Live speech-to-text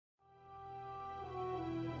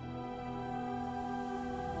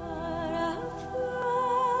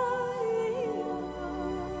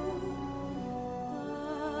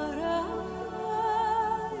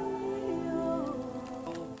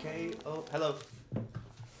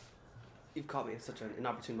You've caught me at such an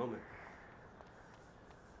inopportune moment.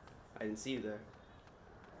 I didn't see you there.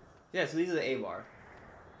 Yeah, so these are the Avar.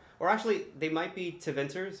 Or actually, they might be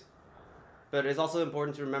Tevinters, but it's also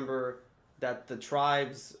important to remember that the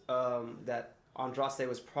tribes that Andraste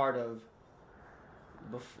was part of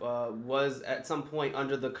was at some point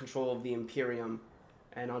under the control of the Imperium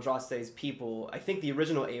and Andraste's people. I think the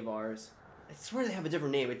original Avars, I swear they have a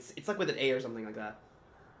different name. It's like with an A or something like that.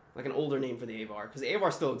 Like an older name for the Avar, because the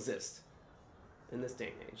Avar still exist in this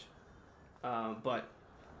day and age. But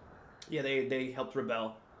yeah, they helped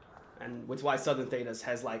rebel, and which is why Southern Thedas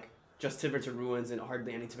has like just Tevinter ruins and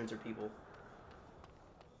hardly any Tevinter people.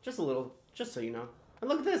 Just a little, just so you know. And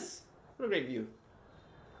look at this! What a great view.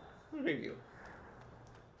 What a great view.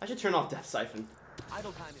 I should turn off Death Siphon.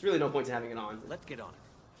 Idle time. There's really no point in having it on. Let's get on it.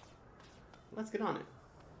 Let's get on it.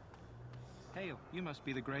 Hail, you must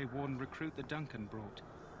be the Grey Warden recruit that Duncan brought.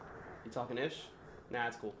 You talking ish? Nah,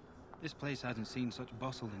 it's cool. This place hasn't seen such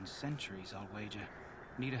bustle in centuries, I'll wager.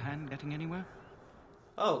 Need a hand getting anywhere?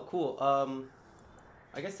 Oh, cool.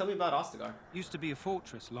 I guess tell me about Ostagar. Used to be a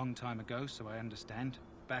fortress long time ago, so I understand.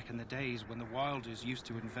 Back in the days when the Wilders used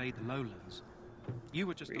to invade the lowlands. You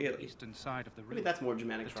were just on the eastern side of the river. Maybe that's more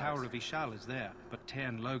Germanic The tribes. Tower of Ishal is there, but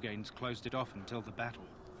Tairn Logain's closed it off until the battle.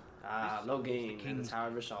 Ah, Logain and the Tower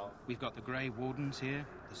of Ishal. We've got the Grey Wardens here,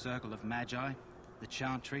 the Circle of Magi, the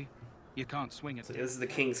Chantry. You can't swing it. So this is the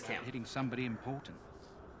King's camp. Hitting somebody important.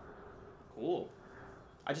 Cool.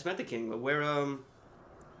 I just met the King, but where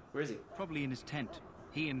is he? Probably in his tent.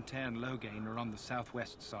 He and Tairn Logain are on the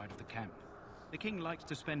southwest side of the camp. The King likes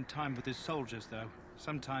to spend time with his soldiers, though.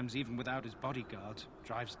 Sometimes even without his bodyguards.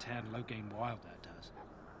 Drives Tairn Logain wild, that does.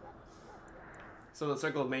 So the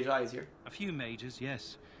Circle of Magi is here? A few mages,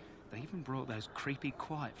 yes. They even brought those creepy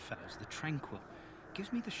quiet fellows, the Tranquil.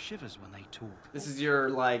 Gives me the shivers when they talk. This is your,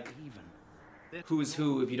 like, even. who's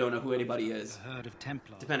who if you don't know who anybody is. A herd of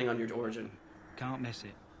Templars. Depending on your origin. Can't miss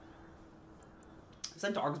it. Is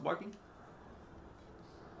that dogs barking?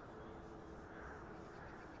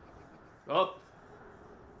 Oh!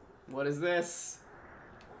 What is this?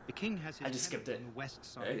 The King has his I just skipped it. on the west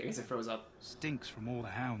side. I guess it froze up. Stinks from all the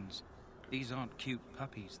hounds. These aren't cute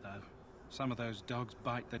puppies, though. Some of those dogs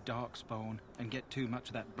bite the darkspawn and get too much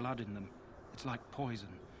of that blood in them. It's like poison.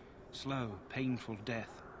 Slow, painful death.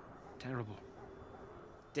 Terrible.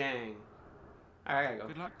 Dang. Alright, I gotta go.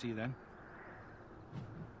 Good luck to you, then.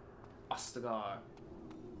 Ostagar.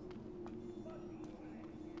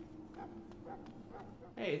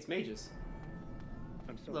 Hey, it's mages.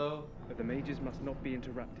 I'm sorry, Hello. but the mages must not be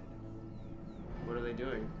interrupted. What are they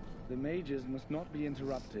doing? The mages must not be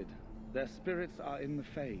interrupted. Their spirits are in the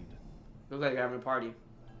Fade. Looks like they're having a party.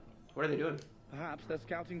 What are they doing? Perhaps they're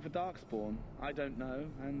scouting for Darkspawn. I don't know,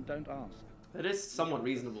 and don't ask. That is somewhat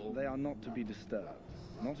reasonable. They are not to be disturbed.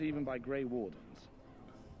 Not even by Grey Wardens.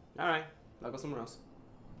 Alright, I'll go somewhere else.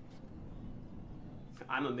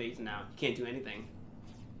 I'm amazed now. You can't do anything.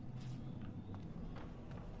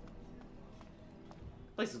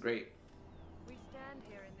 Place is great. We stand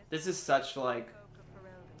here in this This is such like smoke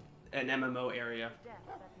of Ferelden, an MMO area. death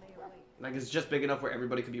that may await. Like it's just big enough where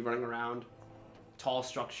everybody could be running around. Tall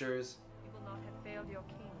structures. You will not have failed your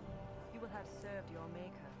king. You will have served your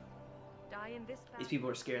maker. Die in this battle. These people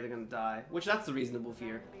are scared they're gonna die, which that's a reasonable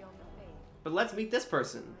fear. Beyond the fade. But let's meet this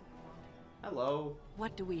person. Hello.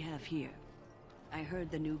 What do we have here? I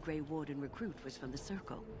heard the new Grey Warden recruit was from the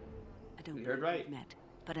Circle. I don't You know heard if right. we've met,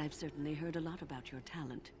 but I've certainly heard a lot about your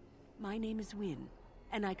talent. My name is Wynne,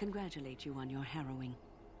 and I congratulate you on your harrowing,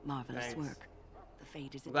 marvelous Thanks. work. The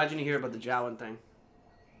fate is. I'm glad you didn't hear about the Jowan thing.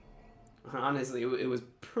 Honestly, it was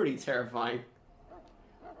pretty terrifying.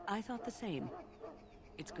 I thought the same.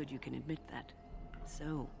 It's good you can admit that.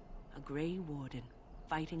 So, a Grey Warden,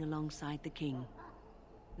 fighting alongside the King.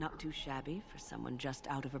 Not too shabby for someone just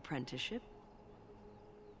out of apprenticeship.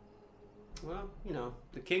 Well, you know,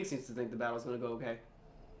 the king seems to think the battle's gonna go okay.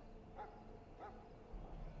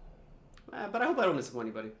 But I hope I don't disappoint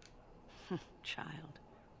anybody. Child,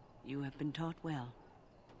 you have been taught well.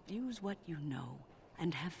 Use what you know,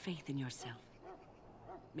 and have faith in yourself.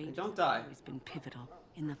 Mages don't have die. always been pivotal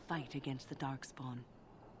in the fight against the Darkspawn.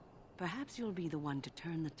 Perhaps you'll be the one to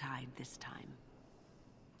turn the tide this time.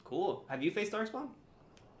 Cool. Have you faced Darkspawn?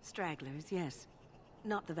 Stragglers, yes.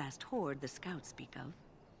 Not the vast horde the scouts speak of.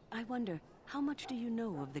 I wonder, how much do you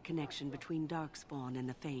know of the connection between Darkspawn and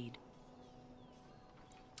the Fade?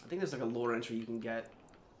 I think there's like a lore entry you can get,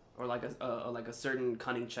 or like a certain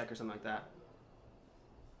cunning check or something like that.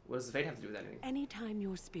 What does the fate have to do with anything? Anytime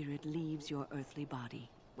your spirit leaves your earthly body,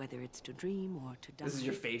 whether it's to dream or to die... This is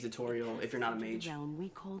your fate tutorial if you're not a into mage. the realm we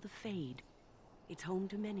call the Fade. It's home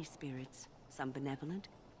to many spirits, some benevolent,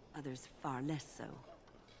 others far less so.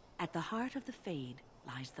 At the heart of the Fade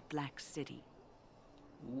lies the Black City.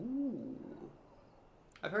 Ooh.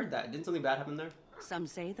 I've heard that. Didn't something bad happen there? Some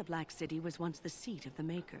say the Black City was once the seat of the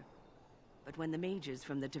Maker. But when the mages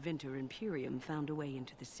from the Tevinter Imperium found a way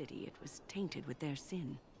into the city, it was tainted with their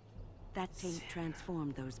sin. That taint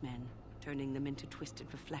transformed those men, turning them into twisted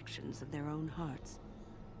reflections of their own hearts.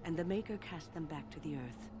 And the Maker cast them back to the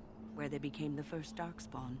Earth, where they became the first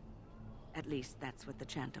Darkspawn. At least that's what the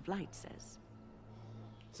Chant of Light says.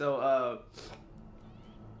 So,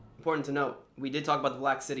 important to note, we did talk about the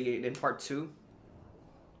Black City in part 2,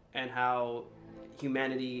 and how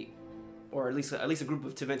humanity, or at least a group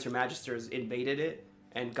of Tevinter Magisters invaded it,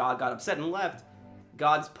 and God got upset and left.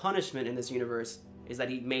 God's punishment in this universe is that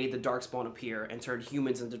he made the Darkspawn appear and turned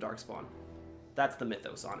humans into Darkspawn. That's the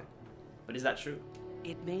mythos on it. But is that true?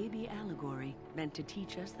 It may be allegory, meant to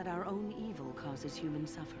teach us that our own evil causes human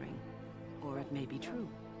suffering. Or it may be true.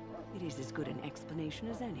 It is as good an explanation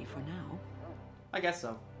as any for now. I guess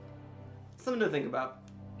so. Something to think about.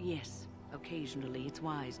 Yes, occasionally it's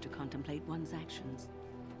wise to contemplate one's actions.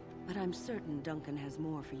 But I'm certain Duncan has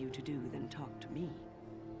more for you to do than talk to me.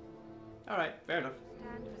 Alright, fair enough.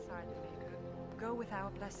 Stand beside the Maker. Go with our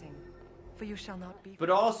blessing, for you shall not be. But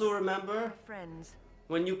also remember, friends.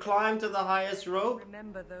 when you climb to the highest rope,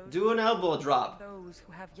 Remember those. do an elbow drop. Those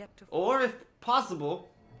who have yet to. Or, if possible,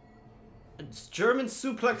 a German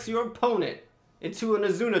suplex your opponent into an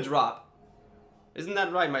Azuna drop. Isn't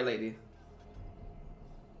that right, my lady?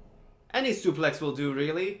 Any suplex will do,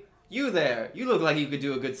 really. You there, you look like you could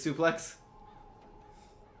do a good suplex.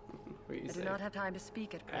 I do not have time to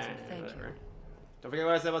speak at present, thank you. Don't forget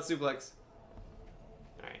what I said about suplex.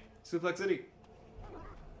 Alright, Suplex City.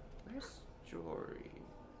 Where's Jory?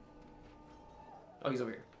 Oh, he's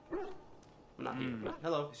over here. I'm not here.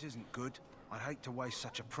 Hello. This isn't good. I'd hate to waste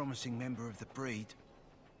such a promising member of the breed.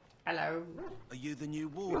 Hello. Are you the new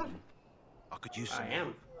warden? I could use some I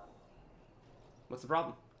am. What's the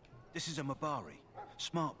problem? This is a Mabari.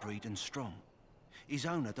 Smart breed and strong. His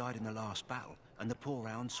owner died in the last battle, and the poor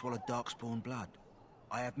hound swallowed Darkspawn blood.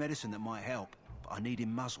 I have medicine that might help, but I need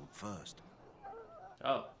him muzzled first.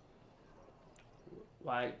 Oh.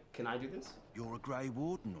 Why can I do this? You're a Grey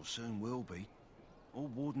Warden, or soon will be. All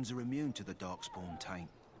wardens are immune to the Darkspawn taint.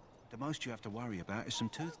 The most you have to worry about is some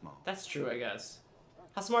tooth marks. That's true, I guess.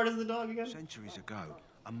 How smart is the dog again? Centuries ago,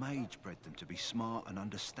 a mage bred them to be smart and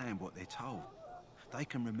understand what they're told. They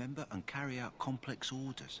can remember and carry out complex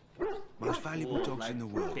orders. Most valuable dogs in the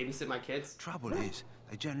world. Babysit my kids? Trouble is,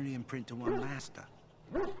 they generally imprint to one master.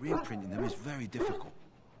 Re-imprinting them is very difficult.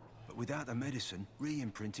 But without the medicine,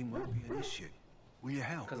 re-imprinting won't be an issue. Will you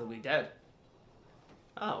help? Because he'll be dead.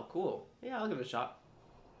 Oh, cool. Yeah, I'll give it a shot.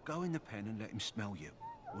 Go in the pen and let him smell you.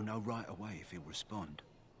 We'll know right away if he'll respond.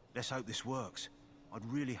 Let's hope this works. I'd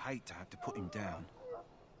really hate to have to put him down.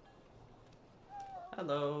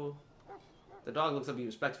 Hello. The dog looks up at you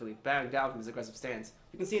respectfully, bowing down from his aggressive stance.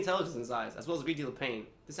 You can see intelligence in his eyes, as well as a great deal of pain.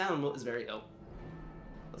 This animal is very ill.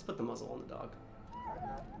 Let's put the muzzle on the dog.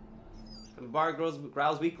 The bar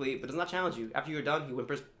growls weakly, but does not challenge you. After you're done, he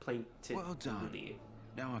whimpers plaintively. Well done.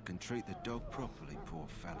 Now I can treat the dog properly, poor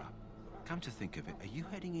fella. Come to think of it, are you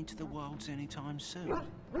heading into the wilds anytime soon?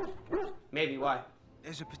 Maybe, why?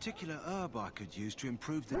 There's a particular herb I could use to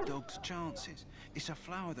improve the dog's chances. It's a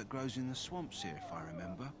flower that grows in the swamps here, if I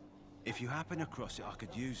remember. If you happen across it, I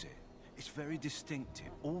could use it. It's very distinctive,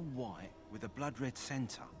 all white, with a blood-red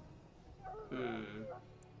centre.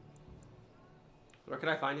 Where can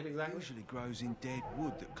I find it It exactly? usually grows in dead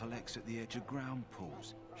wood that collects at the edge of ground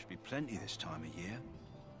pools. Should be plenty this time of year.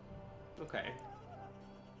 Okay.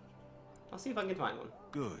 I'll see if I can find one.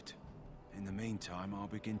 Good. In the meantime, I'll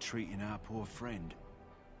begin treating our poor friend.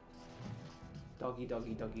 Doggy,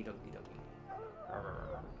 doggy, doggy, doggy, doggy.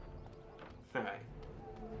 Alright.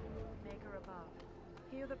 Maker above,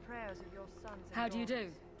 hear the prayers of your sons and How do you do?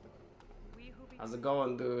 daughters. We who be How's it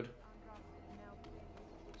going, dude? now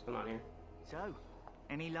What's going on here? So,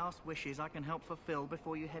 any last wishes I can help fulfill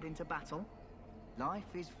before you head into battle?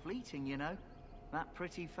 Life is fleeting, you know. That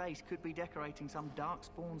pretty face could be decorating some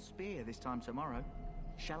darkspawn spear this time tomorrow.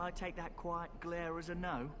 Shall I take that quiet glare as a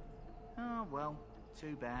no? Oh, well,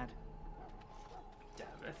 too bad. Damn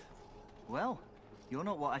it. Well, you're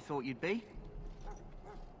not what I thought you'd be.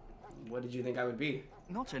 What did you think I would be?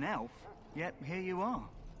 Not an elf, yet here you are.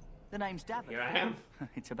 The name's Davith. Here I am.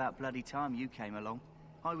 It's about bloody time you came along.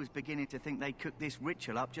 I was beginning to think they'd cooked this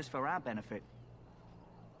ritual up just for our benefit.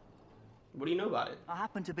 What do you know about it? I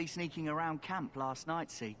happened to be sneaking around camp last night,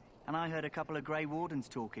 see, and I heard a couple of Grey Wardens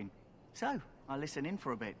talking. So, I listened in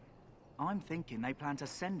for a bit. I'm thinking they plan to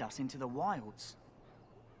send us into the wilds.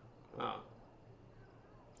 Oh.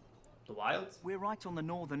 The wilds? We're right on the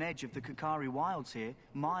northern edge of the Kakari Wilds here,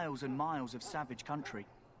 miles and miles of savage country.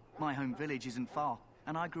 My home village isn't far,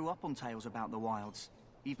 and I grew up on tales about the wilds.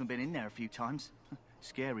 Even been in there a few times.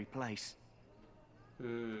 Scary place.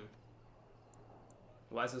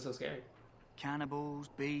 Why is it so scary? Cannibals,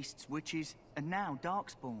 beasts, witches, and now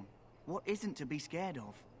Darkspawn. What isn't to be scared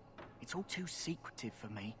of? It's all too secretive for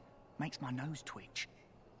me. Makes my nose twitch.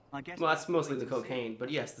 I guess. Well, that's mostly the cocaine, but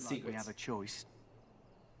yes, the secrets. We have a choice.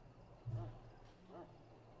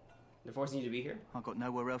 They're forcing you to be here? I've got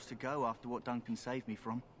nowhere else to go after what Duncan saved me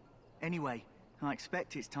from. Anyway, I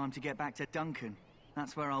expect it's time to get back to Duncan.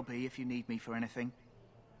 That's where I'll be if you need me for anything.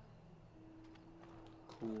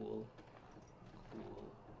 Cool.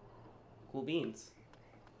 Cool beans.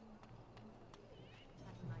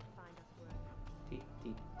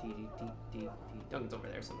 Duncan's over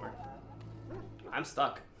there somewhere. I'm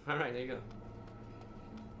stuck. Alright, there you go.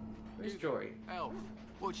 Where's Jory? Elf,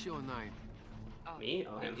 what's your name? Me?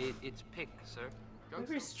 Oh, him. It's Pick, sir. Go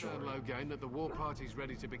Where's to Jory? Logain that the war party's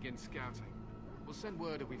ready to begin scouting. We'll send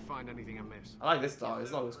word if we find anything amiss. I like this dog.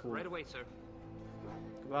 This dog is cool. Right away, sir.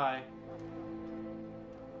 Goodbye.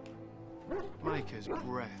 Maker's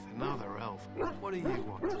breath, another elf. What do you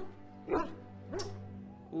want?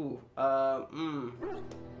 Ooh,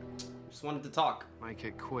 just wanted to talk. Make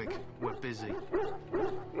it quick. We're busy.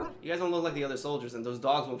 You guys don't look like the other soldiers, and those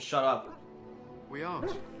dogs won't shut up. We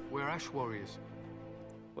aren't. We're Ash Warriors.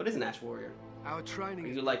 What is an Ash Warrior? Our training Are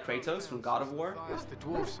is you like Kratos from God of War? Matthias the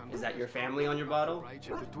dwarf's son. Is that your family on your bottle? Rage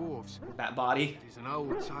of the dwarves. That body? It is an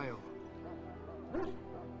old tale.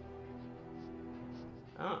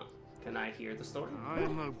 Oh, can I hear the story? I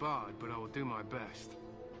am no bard, but I will do my best.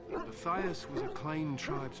 Matthias was a claimed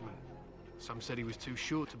tribesman. Some said he was too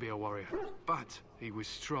short to be a warrior, but he was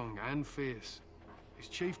strong and fierce. His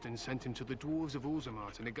chieftain sent him to the dwarves of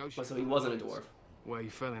Orzammar to negotiate. But so he wasn't a dwarf. Where he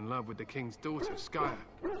fell in love with the king's daughter, Skya,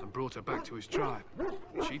 and brought her back to his tribe.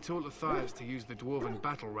 She taught Matthias to use the dwarven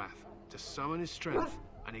battle wrath to summon his strength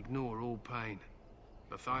and ignore all pain.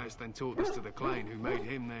 Matthias then taught this to the clan, who made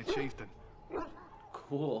him their chieftain.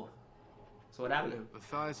 Cool. So what happened to him?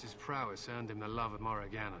 Matthias's prowess earned him the love of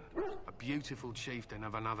Morrigannon, a beautiful chieftain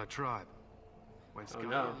of another tribe. When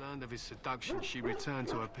Skya learned of his seduction, she returned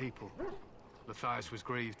to her people. Matthias was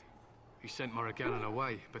grieved. He sent Morrigannon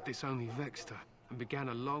away, but this only vexed her, and began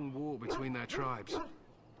a long war between their tribes.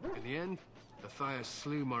 In the end, Matthias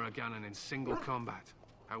slew Morrigannon in single combat.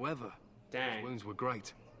 However, his wounds were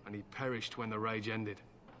great, and he perished when the rage ended.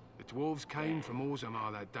 The dwarves came from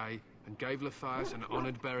Orzammar that day and gave Matthias an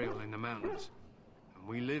honored burial in the mountains. And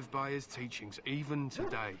we live by his teachings even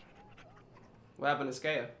today. What happened to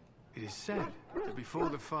Skya? It is said that before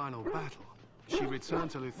the final battle, she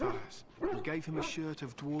returned to Matthias and gave him a shirt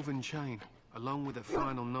of dwarven chain, along with a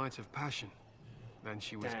final night of passion. Then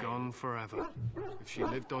she was gone forever. If she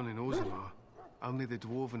lived on in Orzammar, only the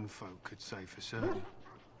dwarven folk could say for certain.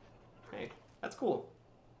 Hey, that's cool.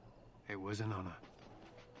 It was an honor.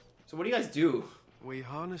 So what do you guys do? We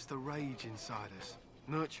harness the rage inside us,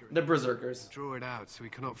 nurture it, The berserkers. draw it out so we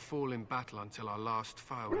cannot fall in battle until our last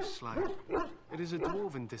foe is slain. It is a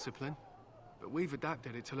dwarven discipline, but we've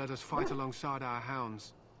adapted it to let us fight alongside our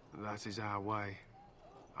hounds. That is our way.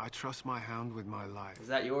 I trust my hound with my life. Is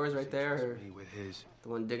that yours right there, or Me with his. the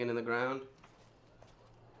one digging in the ground?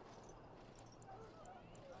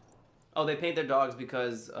 Oh, they paint their dogs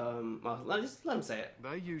because, well, just let them say it.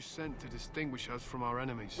 They use scent to distinguish us from our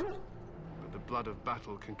enemies, but the blood of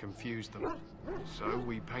battle can confuse them. So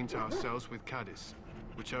we paint ourselves with Caddis,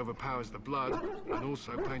 which overpowers the blood, and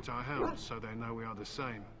also paint our hounds so they know we are the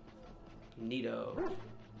same. Neato.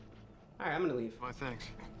 Alright, I'm gonna leave. My thanks.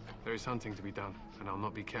 There is hunting to be done, and I'll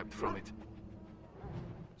not be kept from it.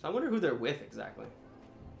 So I wonder who they're with exactly.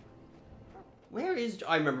 Where is...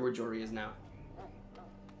 I remember where Jory is now.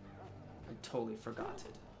 I totally forgot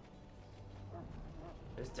it.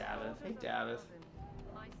 There's Davith. Hey, Davith.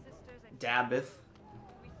 Dabbith.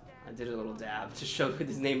 I did a little dab to show that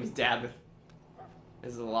his name is Dabbith.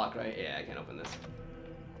 This is a lock, right? Yeah, I can't open this.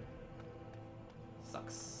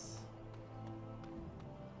 Sucks.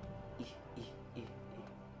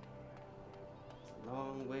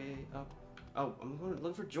 Long way up. Oh, I'm going to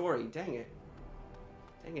look for Jory. Dang it.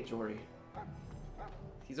 Dang it, Jory.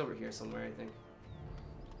 He's over here somewhere, I think.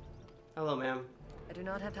 Hello, ma'am. I do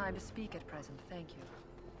not have time to speak at present, thank you.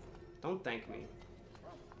 Don't thank me.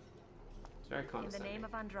 It's very In the condescending. name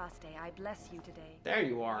of Andraste, I bless you today. There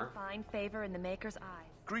you are. Find favor in the Maker's eyes.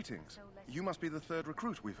 Greetings. You must be the third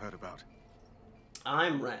recruit we've heard about.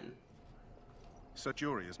 I'm Ren. Sir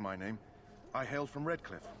Jury is my name. I hailed from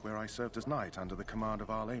Redcliffe, where I served as knight under the command of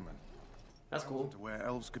Arl Aemon. That's cool. To where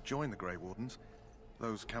elves could join the Grey Wardens.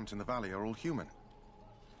 Those camped in the valley are all human.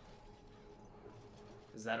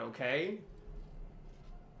 Is that okay?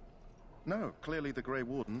 No, clearly the Grey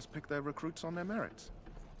Wardens pick their recruits on their merits.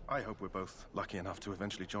 I hope we're both lucky enough to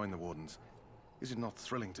eventually join the Wardens. Is it not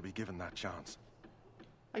thrilling to be given that chance?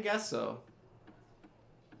 I guess so.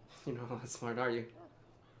 You're not that smart, are you?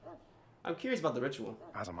 I'm curious about the ritual.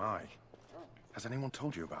 As am I. Has anyone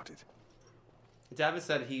told you about it? David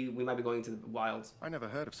said we might be going to the wilds. I never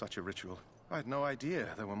heard of such a ritual. I had no idea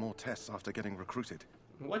there were more tests after getting recruited.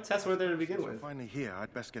 What tests were there to begin with? Finally here,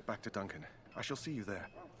 I'd best get back to Duncan. I shall see you there.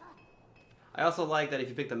 I also like that if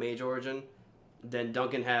you pick the mage origin, then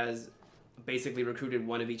Duncan has basically recruited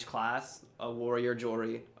one of each class: a warrior,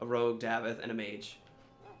 Jory, a rogue, Davith, and a mage.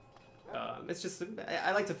 It's just,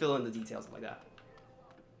 I like to fill in the details like that.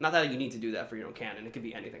 Not that you need to do that for your own canon. It could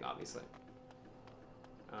be anything, obviously.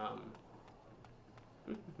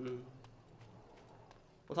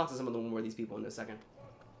 We'll talk to some of the more of these people in a second.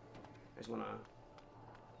 I just want to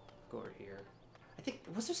go over here. I think,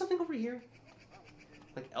 was there something over here?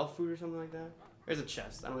 Like elf food or something like that? There's a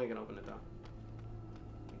chest. I don't think I can open it though.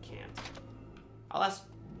 I can't. I'll ask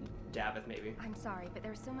Davith maybe. I'm sorry, but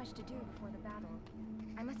there's so much to do before the battle.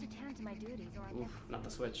 I must attend to my duties or I Oof, not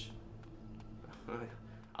the Switch.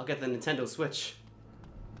 I'll get the Nintendo Switch.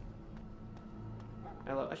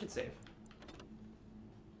 I should save.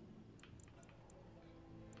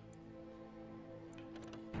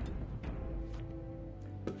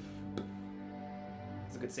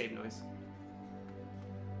 It's a good save noise.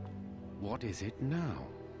 What is it now?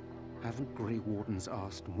 Haven't Grey Wardens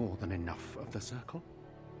asked more than enough of the Circle?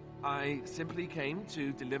 I simply came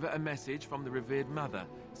to deliver a message from the revered mother,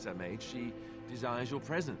 Sir Mage. She desires your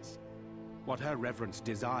presence. What her reverence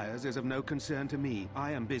desires is of no concern to me.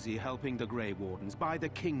 I am busy helping the Grey Wardens, by the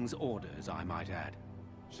King's orders, I might add.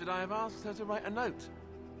 Should I have asked her to write a note?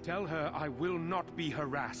 Tell her I will not be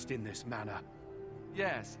harassed in this manner.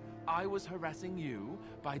 Yes, I was harassing you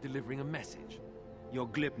by delivering a message. Your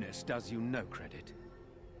glibness does you no credit.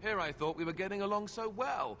 Here I thought we were getting along so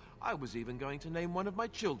well. I was even going to name one of my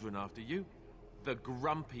children after you. The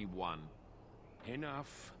Grumpy One.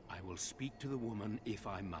 Enough. I will speak to the woman if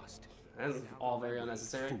I must. That's all very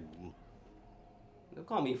unnecessary. Fool. Don't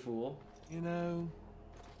call me fool. You know,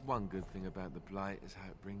 one good thing about the Blight is how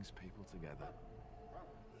it brings people together.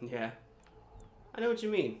 Yeah. I know what you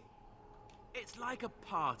mean. It's like a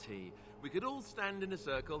party. We could all stand in a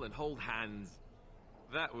circle and hold hands.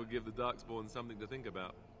 That would give the Darkspawn something to think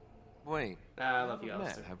about. Wait, I love you,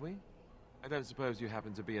 Alistair. have we? I don't suppose you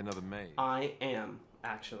happen to be another mage. I am,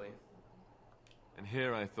 actually. And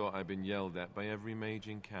here I thought I'd been yelled at by every mage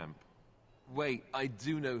in camp. Wait, I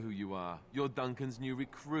do know who you are. You're Duncan's new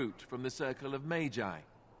recruit from the Circle of Magi.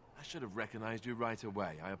 I should have recognized you right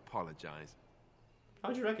away. I apologize.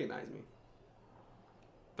 How'd you recognize me?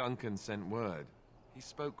 Duncan sent word. He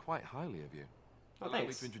spoke quite highly of you. Oh, Allow me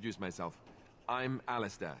thanks. to introduce myself. I'm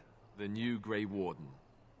Alistair, the new Grey Warden.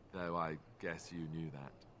 Though I guess you knew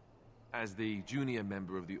that. As the junior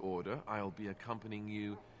member of the Order, I'll be accompanying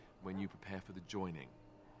you when you prepare for the joining.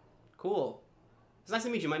 Cool. It's nice to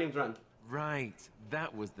meet you. My name's Ren. Right,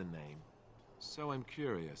 that was the name. So I'm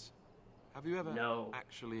curious. Have you ever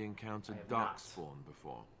actually encountered Darkspawn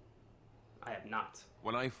before? I have not.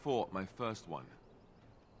 When I fought my first one,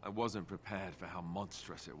 I wasn't prepared for how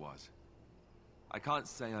monstrous it was. I can't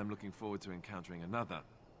say I'm looking forward to encountering another.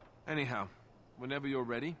 Anyhow, whenever you're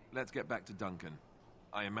ready, let's get back to Duncan.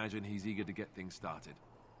 I imagine he's eager to get things started.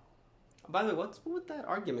 By the way, what's with that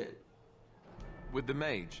argument? With the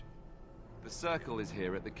mage. The Circle is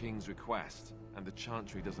here at the King's request, and the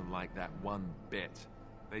Chantry doesn't like that one bit.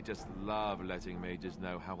 They just love letting mages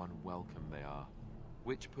know how unwelcome they are.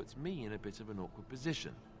 Which puts me in a bit of an awkward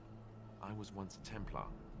position. I was once a Templar.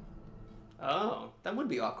 Oh, that would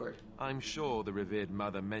be awkward. I'm sure the revered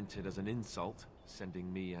mother meant it as an insult,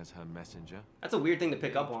 sending me as her messenger. That's a weird thing to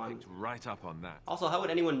pick up on. Picked right up on that. Also, how would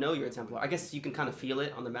anyone know you're a Templar? I guess you can kind of feel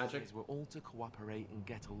it on the magic. We're all to cooperate and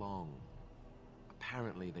get along.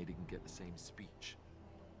 Apparently, they didn't get the same speech.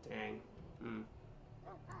 Dang.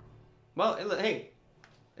 Well, hey,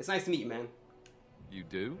 it's nice to meet you, man. You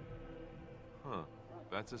do? Huh.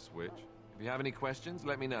 That's a switch. If you have any questions,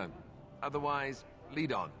 let me know. Otherwise,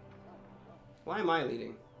 lead on. Why am I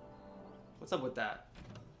leading? What's up with that?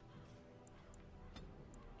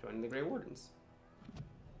 Joining the Grey Wardens.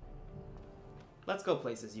 Let's go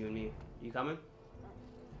places, you and me. You coming?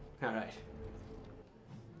 Alright.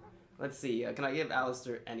 Let's see, can I give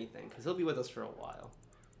Alistair anything? Because he'll be with us for a while.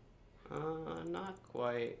 Not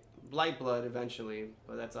quite. Blight Blood eventually,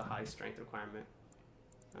 but that's a high strength requirement.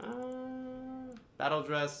 Battle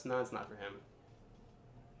Dress? No, it's not for him.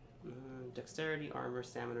 Dexterity, armor,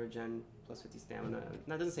 stamina, regen, plus 50 stamina.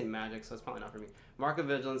 That doesn't say magic, so it's probably not for me. Mark of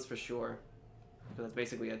Vigilance for sure, because that's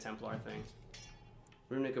basically a Templar thing.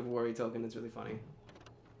 Runic of Worry token, it's really funny.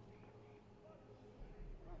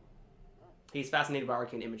 He's fascinated by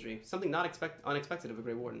arcane imagery. Something not unexpected of a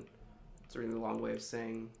Grey Warden. It's a really long way of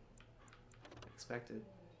saying expected.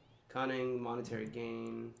 Cunning, monetary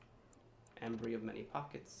gain, Embry of many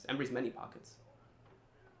pockets. Embry's many pockets.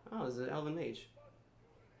 Oh, there's an Elven Mage.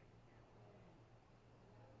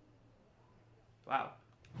 Wow.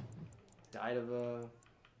 Died of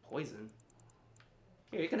poison.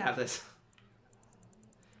 Here, you can have this.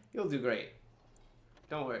 You'll do great.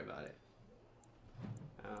 Don't worry about it.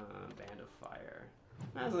 Band of Fire.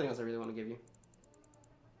 That's nothing else I really want to give you.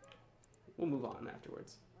 We'll move on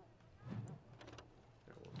afterwards.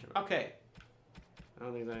 Okay. I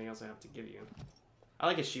don't think there's anything else I have to give you. I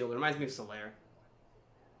like his shield. It reminds me of Solaire.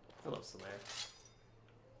 I love Solaire.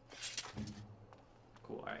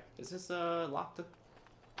 Cool. Alright. Is this locked up?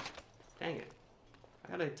 Dang it.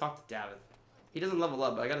 I gotta talk to Davith. He doesn't level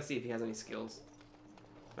up, but I gotta see if he has any skills.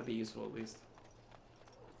 Might be useful at least.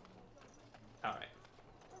 Alright.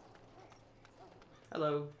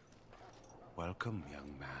 Hello. Welcome,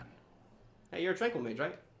 young man. Hey, you're a Tranquil Mage,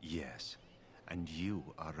 right? Yes, and you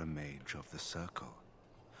are a mage of the Circle.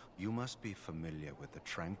 You must be familiar with the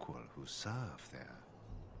Tranquil who serve there.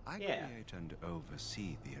 I create and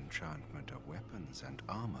oversee the enchantment of weapons and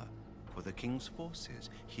armor for the King's forces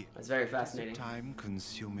here. That's very fascinating. It's a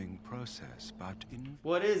time-consuming process, but in...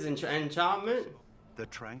 What is enchantment? The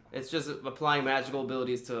Tranquil... It's just applying magical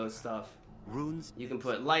abilities to stuff. Runes... You can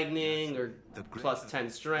put lightning, or plus 10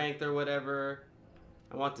 strength, or whatever.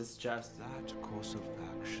 I want this chest. That course of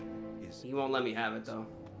action is... He won't let me have it, though.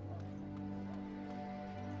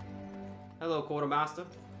 Hello, Quartermaster.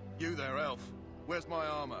 You there, elf. Where's my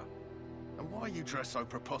armor? And why are you dressed so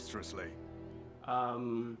preposterously?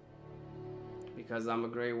 Because I'm a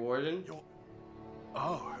Grey Warden. You're...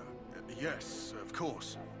 Oh, yes, of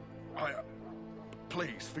course.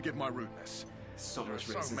 Please, forgive my rudeness. So There much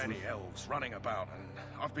are so racism. many elves running about, and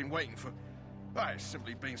I've been waiting for... It's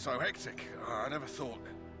simply been so hectic. I never thought...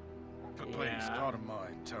 But please, pardon my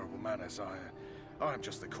terrible manners. I'm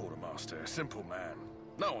just the quartermaster, a simple man.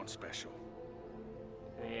 No one special.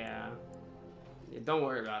 Yeah. Don't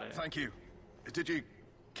worry about it. Thank you. Did you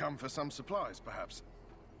come for some supplies, perhaps?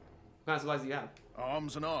 What kind of supplies do you have?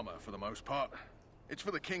 Arms and armor, for the most part. It's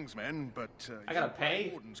for the King's men, but... I gotta pay?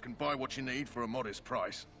 Wardens can buy what you need for a modest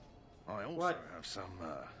price. I also have some,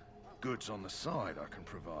 goods on the side I can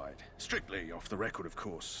provide. Strictly off the record, of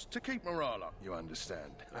course. To keep morale up, you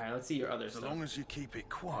understand. Alright, let's see your other stuff. As long as you keep it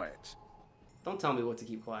quiet. Don't tell me what to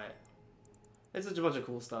keep quiet. It's such a bunch of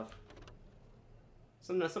cool stuff.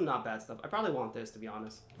 Some not bad stuff. I probably want this, to be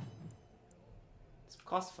honest. It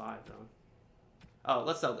costs 5, though. Oh,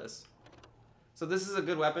 let's sell this. So this is a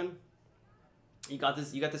good weapon. You got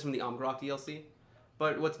this from the Omgrok DLC.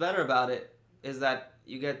 But what's better about it is that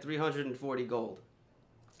you get 340 gold.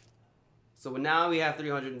 So now we have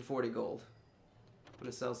 340 gold. I'm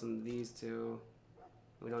gonna sell some of these too.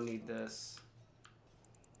 We don't need this.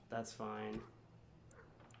 That's fine.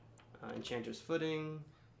 Enchanter's Footing.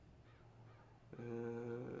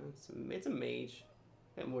 It's a mage.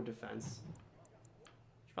 Get more defense.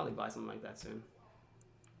 Should probably buy something like that soon.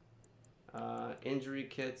 Injury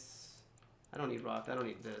kits. I don't need rock. I don't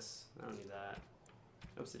need this. I don't need that.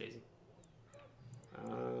 Oops, daisy.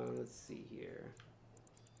 Let's see here.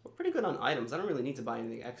 We're pretty good on items. I don't really need to buy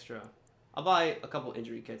anything extra. I'll buy a couple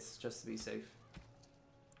injury kits just to be safe.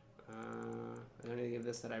 Is there anything of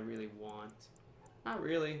this that I really want? Not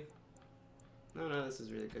really. No, this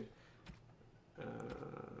is really good.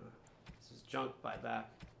 This is junk, buy back.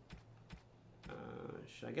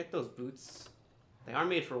 Should I get those boots? They are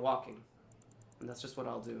made for walking, and that's just what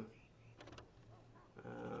I'll do.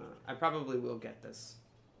 I probably will get this.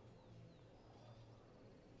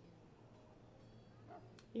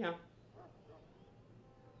 Yeah.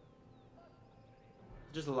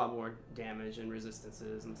 Just a lot more damage and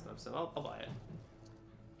resistances and stuff, so I'll buy it.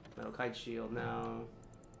 Metal Kite Shield now.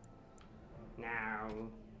 Now.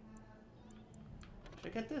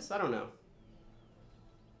 Should I get this? I don't know.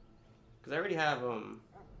 Because I already have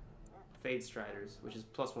Fade Striders, which is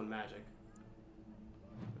 +1 magic.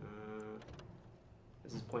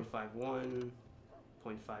 This is 0.51,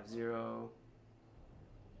 0.50,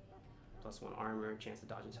 +1 armor, chance to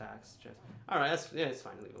dodge attacks. Alright, it's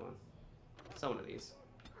fine, leave it alone. Sell one of these.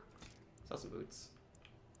 Sell some boots.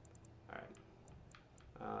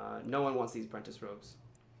 Alright. No one wants these apprentice robes.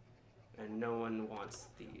 And no one wants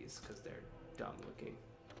these because they're dumb looking.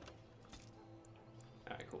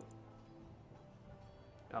 Alright, cool.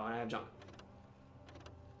 Oh, and I have junk.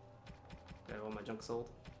 Do I have all my junk sold?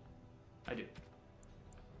 I do.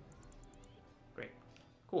 Great.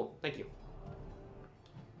 Cool. Thank you.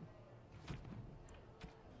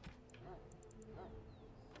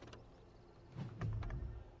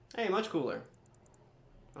 Hey, much cooler.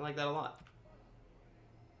 I like that a lot.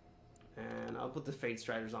 And I'll put the Fate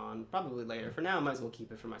Striders on probably later. For now, I might as well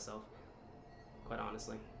keep it for myself. Quite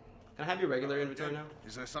honestly. Can I have your regular inventory now?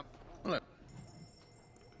 Is there something?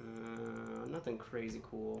 Nothing crazy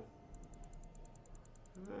cool.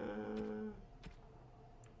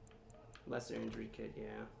 Lesser injury kit,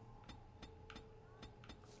 yeah.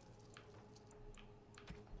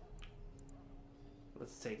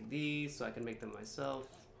 Let's take these so I can make them myself.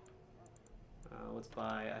 Let's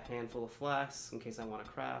buy a handful of flasks in case I want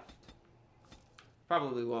to craft.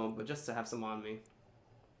 Probably won't, but just to have some on me.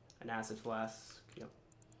 An acid flask. Yep.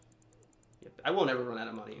 I won't ever run out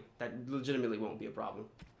of money. That legitimately won't be a problem.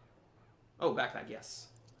 Oh, backpack, yes.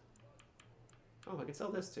 Oh, I can sell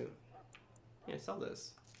this too. Yeah, sell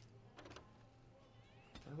this.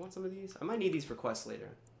 Do I want some of these? I might need these for quests later.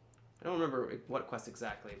 I don't remember what quest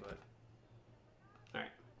exactly, but... Alright.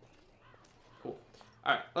 Cool.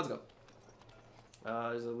 Alright, let's go.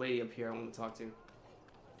 There's a lady up here I want to talk to.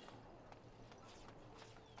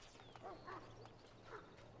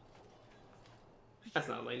 That's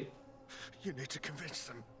not a lady. You need to convince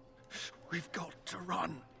them. We've got to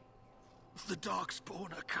run. The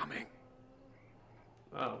Darkspawn are coming.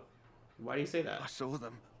 Oh. Why do you say that? I saw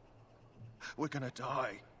them. We're gonna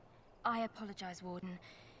die. I apologize, Warden.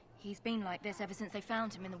 He's been like this ever since they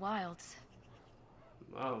found him in the wilds.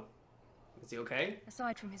 Oh. Is he okay?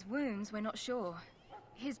 Aside from his wounds, we're not sure.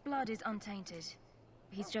 His blood is untainted.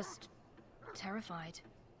 He's just... terrified.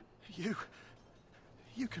 You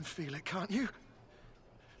can feel it, can't you?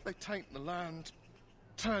 They taint the land,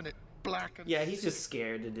 turn it black and... Yeah, he's just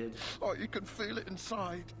scared, dude. Oh, you can feel it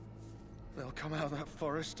inside. They'll come out of that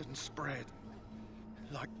forest and spread.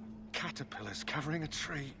 Like caterpillars covering a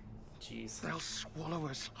tree. Jeez. They'll swallow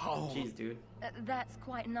us whole. Jeez, dude. That's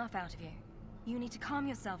quite enough out of you. You need to calm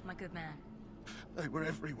yourself, my good man. They were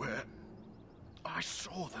everywhere. I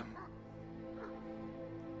saw them.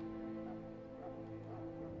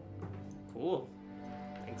 Cool.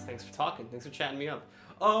 Thanks for talking. Thanks for chatting me up.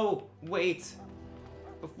 Oh, wait.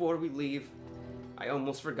 Before we leave, I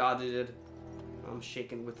almost forgot it. I'm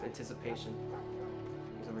shaking with anticipation.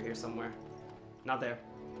 He's over here somewhere. Not there.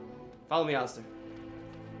 Follow me, Alistair.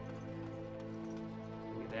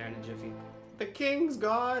 We'll be there in a jiffy. The King's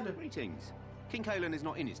God! Greetings. King Kalen is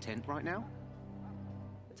not in his tent right now?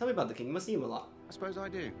 Tell me about the King. You must see him a lot. I suppose I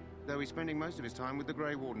do, though he's spending most of his time with the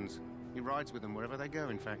Grey Wardens. He rides with them wherever they go,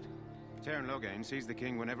 in fact. Teyrn Loghain sees the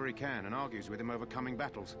King whenever he can and argues with him over coming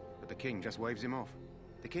battles, but the King just waves him off.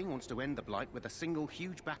 The King wants to end the Blight with a single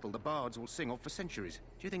huge battle the bards will sing of for centuries.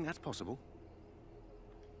 Do you think that's possible?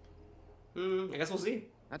 I guess we'll see.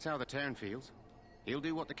 That's how the Teyrn feels. He'll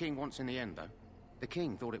do what the King wants in the end, though. The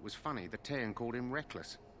King thought it was funny that Teyrn called him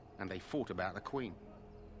reckless, and they fought about the Queen.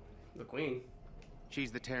 The Queen?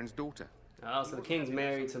 She's the Teyrn's daughter. Oh, so the King's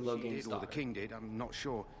married to Loghain's daughter. Or the King did, I'm not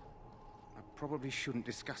sure. I probably shouldn't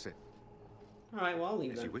discuss it. Alright, well, I'll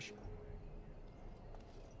leave As then. you wish.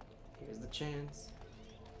 Here's the chance.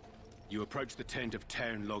 You approach the tent of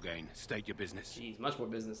Teyrn Loghain. State your business. Jeez, much more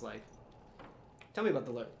business-like. Tell me about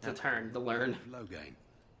the learn. Loghain.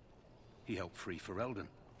 He helped free Ferelden.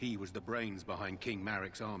 He was the brains behind King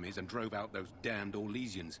Maric's armies and drove out those damned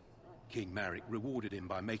Orlesians. King Maric rewarded him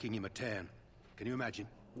by making him a Teyrn. Can you imagine?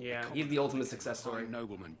 Yeah, he's the ultimate success story. A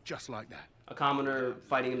nobleman, just like that. A commoner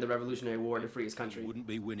fighting in the Revolutionary War to free his country. He wouldn't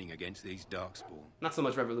be winning against these Darkspawn. Not so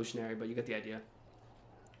much revolutionary, but you get the idea.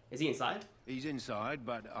 Is he inside? He's inside,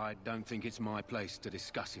 but I don't think it's my place to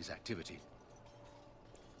discuss his activities.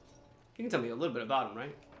 You can tell me a little bit about him,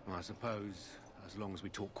 right? I suppose, as long as we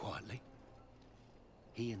talk quietly.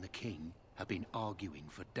 He and the King have been arguing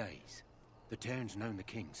for days. The Teyrn's known the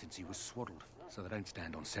King since he was swaddled, so they don't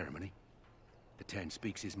stand on ceremony. The Teyrn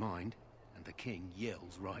speaks his mind, and the King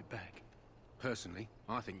yells right back. Personally,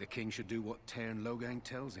 I think the King should do what Teyrn Loghain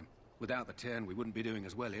tells him. Without the Teyrn, we wouldn't be doing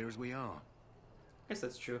as well here as we are. I guess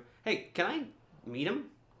that's true. Hey, can I meet him?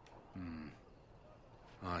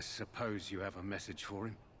 I suppose you have a message for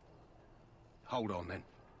him. Hold on, then.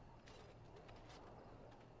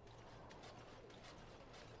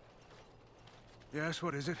 Yes,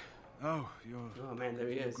 what is it? Oh, you're... Oh, man, there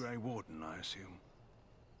he is. Grey Warden, I assume.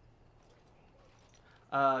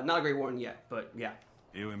 Not a Grey Warden yet, but yeah.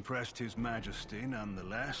 You impressed His Majesty,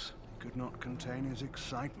 nonetheless. He could not contain his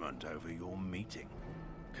excitement over your meeting.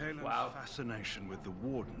 Kalen's fascination with the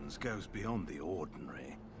Wardens goes beyond the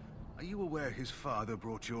ordinary. Are you aware his father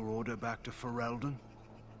brought your order back to Ferelden?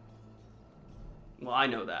 Well, I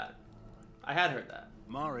know that. I had heard that.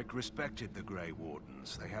 Marek respected the Grey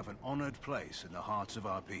Wardens. They have an honored place in the hearts of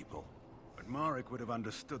our people. But Marek would have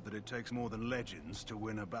understood that it takes more than legends to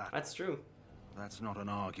win a battle. That's true. That's not an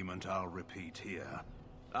argument I'll repeat here.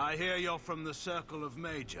 I hear you're from the Circle of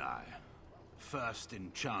Magi. First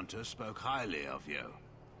Enchanter spoke highly of you.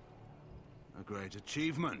 A great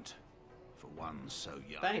achievement for one so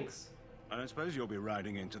young. Thanks. I suppose you'll be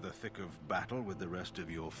riding into the thick of battle with the rest of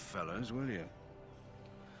your fellows, will you?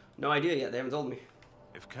 No idea yet. They haven't told me.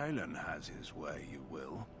 If Kalen has his way, you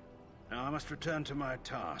will. Now I must return to my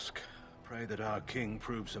task. Pray that our king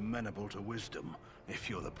proves amenable to wisdom, if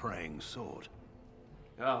you're the praying sort.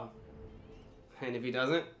 Oh. And if he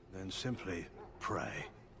doesn't? Then simply pray.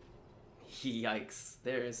 Yikes.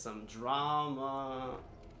 There is some drama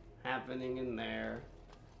happening in there.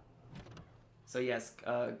 So yes,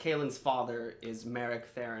 Kaelin's father is Merrick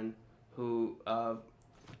Theron, who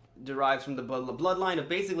derives from the bloodline of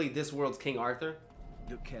basically this world's King Arthur,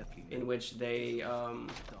 in which they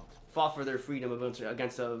fought for their freedom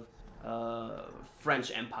against a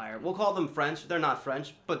French Empire. We'll call them French. They're not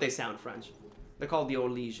French, but they sound French. They're called the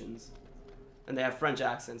Orlesians, and they have French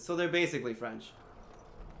accents, so they're basically French.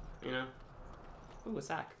 You know? Ooh, a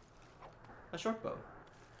sack. A short bow.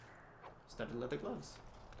 Studded leather gloves.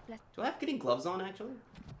 Do I have getting gloves on, actually?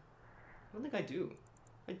 I don't think I do.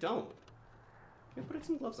 I don't. I'm putting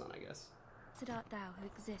some gloves on, I guess. Blessed art thou who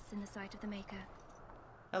exists in the sight of the Maker.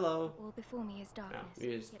 Hello. All before me is darkness. No,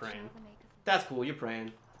 you're just praying. That's cool, you're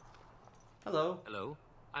praying. Hello. Hello.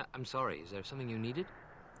 I'm sorry, is there something you needed?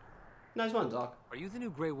 Nice one, Doc. Are you the new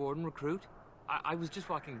Grey Warden recruit? I was just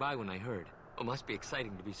walking by when I heard. Oh, must be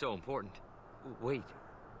exciting to be so important. Wait,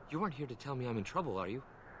 you aren't here to tell me I'm in trouble, are you?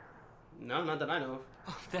 No, not that I know of.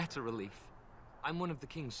 Oh, that's a relief. I'm one of the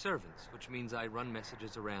king's servants, which means I run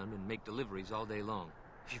messages around and make deliveries all day long.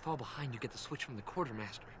 If you fall behind, you get the switch from the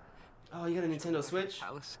quartermaster. Oh, you got a Nintendo Switch?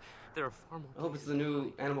 Palace. There are far more. I hope it's the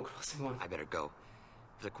new Animal Crossing one. I better go.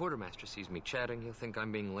 If the quartermaster sees me chatting, he'll think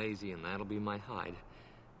I'm being lazy, and that'll be my hide.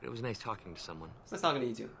 But it was nice talking to someone. It's nice talking to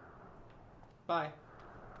you too. Bye.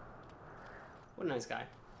 What a nice guy.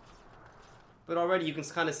 But already you can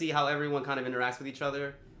kind of see how everyone kind of interacts with each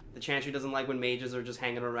other. The Chantry doesn't like when mages are just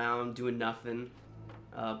hanging around doing nothing.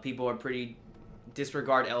 People are pretty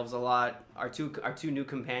disregard elves a lot. Our two new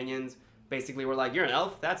companions basically were like, "You're an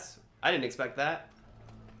elf? I didn't expect that."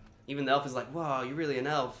 Even the elf is like, "Wow, you're really an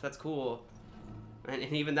elf? That's cool." And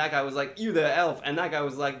even that guy was like, "You the elf," and that guy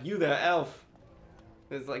was like, "You the elf."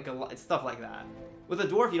 It's like it's stuff like that. With a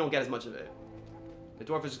dwarf, you don't get as much of it. The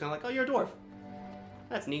dwarf is just kind of like, "Oh, you're a dwarf.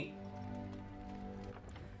 That's neat."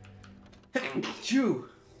 Chou.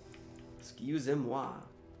 Excusez-moi.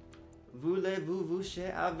 Voulez-vous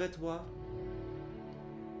coucher avec toi?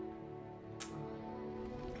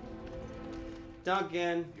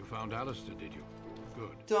 Duncan. You found Alistair, did you?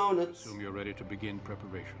 Good. Donuts. Assume you're ready to begin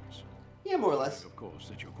preparations. Yeah, more or less. Of course,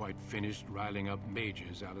 that you're quite finished riling up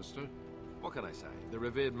mages, Alistair. What can I say? The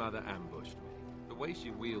revered mother ambushed me. The way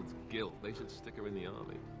she wields guilt, they should stick her in the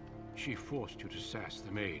army. She forced you to sass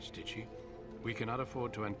the mage, did she? We cannot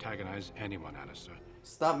afford to antagonize anyone, Alistair.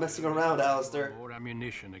 Stop messing around, Alistair. More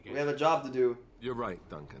ammunition again. We have a job to do. You're right,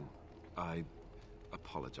 Duncan. I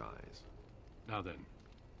apologize. Now then,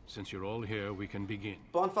 since you're all here, we can begin.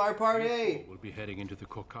 Bonfire party! We'll be heading into the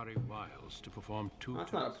Kokari Wilds to perform two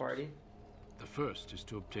That's not a party. The first is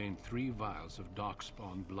to obtain 3 vials of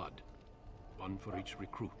darkspawn blood. 1 for each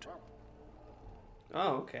recruit.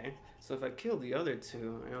 Oh, okay. So if I kill the other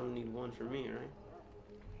 2, I only need 1 for me, right?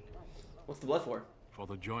 What's the blood for? For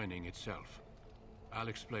the joining itself. I'll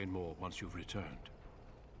explain more once you've returned.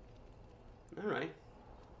 Alright.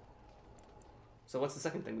 So what's the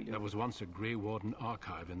second thing we do? There was once a Grey Warden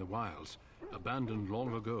archive in the wilds, abandoned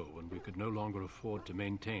long ago when we could no longer afford to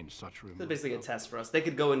maintain such remote... It's basically a test for us. They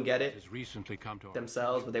could go and get it recently come to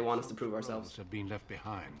themselves, but they want us to prove ourselves. Have been left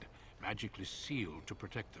behind, magically sealed to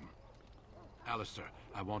protect them. Alistair,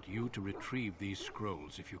 I want you to retrieve these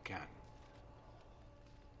scrolls if you can.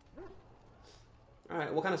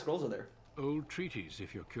 Alright, what kind of scrolls are there? Old treaties,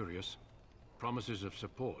 if you're curious. Promises of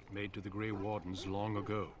support made to the Grey Wardens long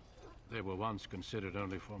ago. They were once considered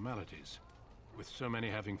only formalities, with so many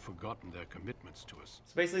having forgotten their commitments to us.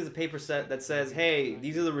 So basically it's a paper set that says, hey,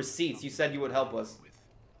 these are the receipts you said you would help us.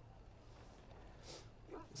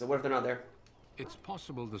 So what if they're not there? It's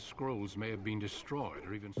possible the scrolls may have been destroyed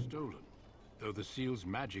or even stolen, though the seal's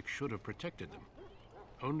magic should have protected them.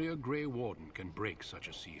 Only a Grey Warden can break such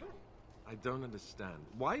a seal. I don't understand.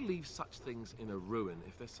 Why leave such things in a ruin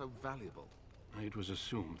if they're so valuable? It was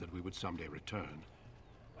assumed that we would someday return.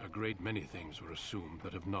 A great many things were assumed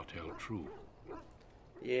that have not held true.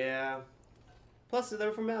 Yeah. Plus, there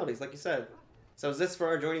were formalities, like you said. So is this for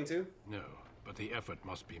our joining too? No, but the effort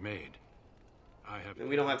must be made. And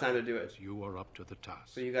we don't have time to do it. You are up to the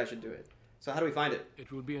task. So you guys should do it. So how do we find it?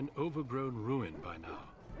 It will be an overgrown ruin by now,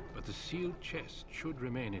 but the sealed chest should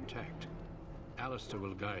remain intact. Alistair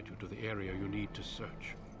will guide you to the area you need to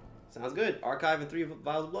search. Sounds good. Archive and 3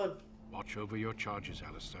 vials of blood. Watch over your charges,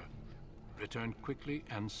 Alistair. Return quickly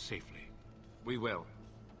and safely. We will.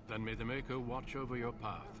 Then may the Maker watch over your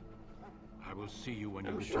path. I will see you when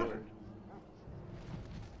you return. Sure.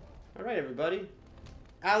 Alright, everybody.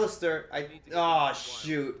 Alistair, oh,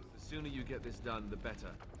 shoot. The sooner you get this done, the better.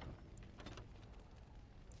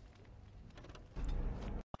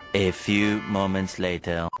 A few moments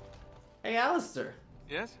later. Hey, Alistair.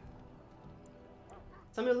 Yes?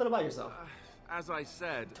 Tell me a little about yourself. As I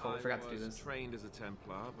said, totally forgot to do this. Trained as a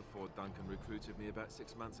Templar before Duncan recruited me about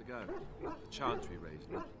 6 months ago. The Chantry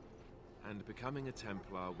raised me. And becoming a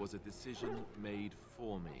Templar was a decision made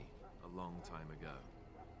for me a long time ago.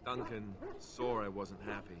 Duncan saw I wasn't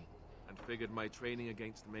happy and figured my training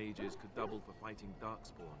against mages could double for fighting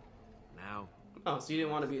Darkspawn. Now... Oh, so you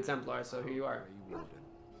didn't want to be a Templar, so here you are. Warden.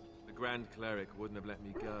 The Grand Cleric wouldn't have let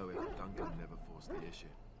me go if Duncan never forced the issue.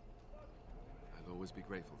 I'll always be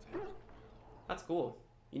grateful to him. That's cool.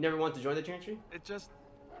 You never wanted to join the Chantry? It just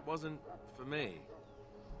wasn't for me.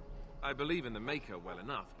 I believe in the Maker well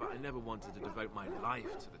enough, but I never wanted to devote my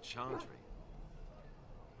life to the Chantry.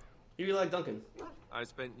 You really like Duncan? I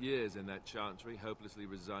spent years in that Chantry, hopelessly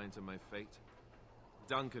resigned to my fate.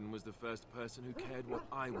 Duncan was the first person who cared what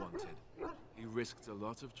I wanted. He risked a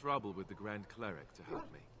lot of trouble with the Grand Cleric to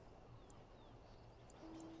help me.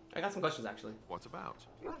 I got some questions, actually. What about?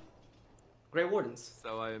 Grey Wardens.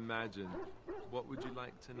 So I imagine. What would you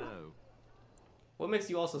like to know? What makes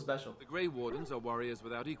you all so special? The Grey Wardens are warriors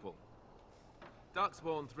without equal.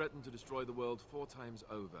 Darkspawn threatened to destroy the world 4 times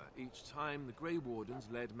over. Each time, the Grey Wardens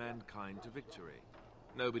led mankind to victory.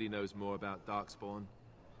 Nobody knows more about Darkspawn,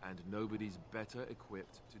 and nobody's better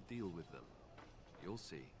equipped to deal with them. You'll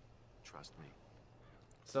see. Trust me.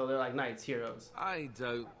 So they're like knights, heroes. I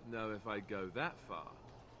don't know if I'd go that far.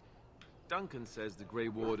 Duncan says the Grey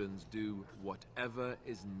Wardens do whatever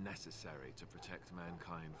is necessary to protect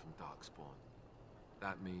mankind from Darkspawn.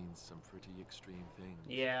 That means some pretty extreme things.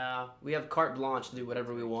 Yeah, we have carte blanche to do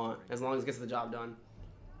whatever we want, as long as it gets the job done.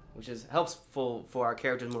 Which is helpful for our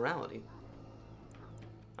character's morality.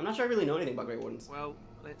 I'm not sure I really know anything about Grey Wardens. Well,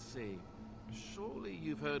 let's see. Surely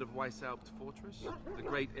you've heard of Weishaupt Fortress? The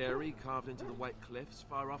great eyrie carved into the White Cliffs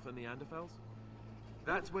far off in the Anderfels?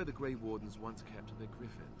 That's where the Grey Wardens once kept their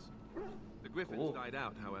griffins. The griffins died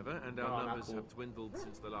out, however, and our numbers have dwindled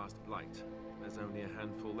since the last blight. There's only a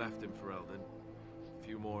handful left in Ferelden. A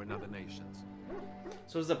few more in other nations.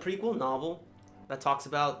 So there's a prequel novel that talks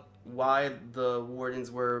about why the Wardens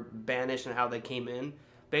were banished and how they came in.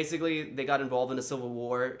 Basically, they got involved in a civil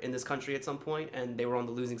war in this country at some point, and they were on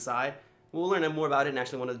the losing side. We'll learn more about it in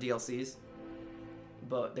actually one of the DLCs.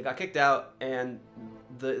 But they got kicked out, and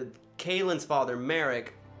Kaylin's father,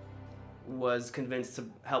 Merrick, was convinced to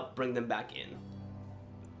help bring them back in.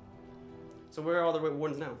 So where are all the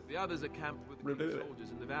Wardens now? The others are camped with the King's soldiers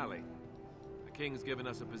in the valley. The King's given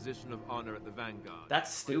us a position of honor at the vanguard.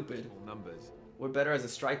 That's stupid. Small numbers. We're better as a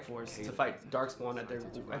strike force to fight Darkspawn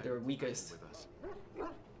at their weakest.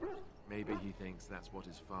 Maybe he thinks that's what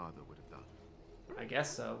his father would have done. I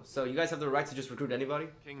guess so. So you guys have the right to just recruit anybody?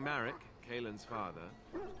 King Marek, Kaylin's father,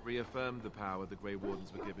 reaffirmed the power the Grey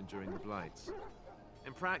Wardens were given during the Blights.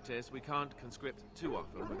 In practice, we can't conscript too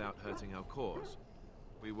often without hurting our cause.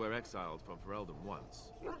 We were exiled from Ferelden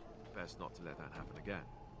once. Best not to let that happen again.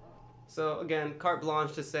 So again, carte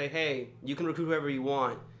blanche to say, hey, you can recruit whoever you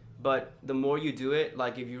want, but the more you do it,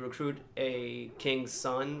 like if you recruit a king's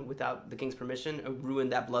son without the king's permission, or ruin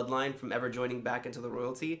that bloodline from ever joining back into the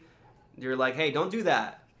royalty, you're like, hey, don't do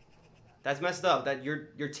that. That's messed up. That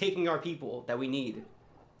you're taking our people that we need.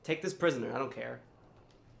 Take this prisoner. I don't care.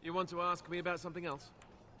 You want to ask me about something else?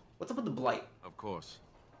 What's up with the Blight? Of course.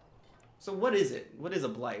 So what is it? What is a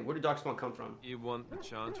Blight? Where did Darkspawn come from? You want the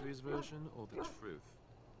Chantry's version or the truth?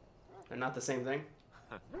 They're not the same thing?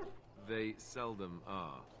 They seldom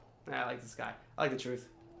are. I like this guy. I like the truth.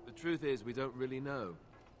 The truth is, we don't really know.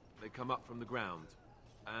 They come up from the ground.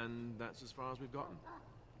 And that's as far as we've gotten.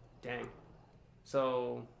 Dang.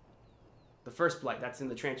 So, the first Blight, that's in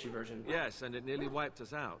the Chantry version. Yes, and it nearly wiped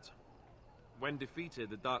us out. When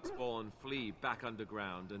defeated, the Darkspawn flee back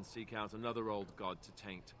underground and seek out another old god to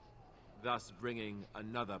taint, thus bringing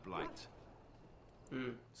another Blight.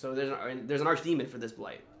 So there's an archdemon for this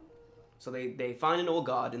Blight. So they find an old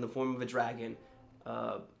god in the form of a dragon,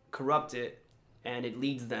 corrupt it, and it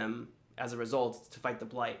leads them, as a result, to fight the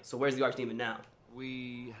Blight. So where's the Archdemon now?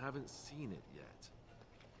 We haven't seen it yet.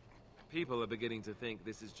 People are beginning to think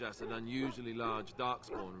this is just an unusually large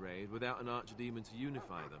Darkspawn raid without an Archdemon to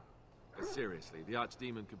unify them. But seriously, the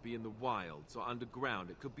Archdemon could be in the wilds or underground.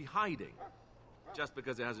 It could be hiding. Just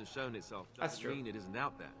because it hasn't shown itself doesn't mean it isn't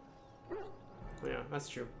out there. Yeah, that's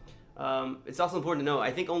true. It's also important to know,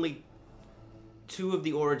 I think only 2 of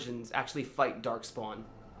the Origins actually fight Darkspawn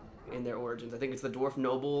in their Origins. I think it's the Dwarf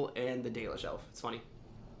Noble and the Dalish Elf. It's funny.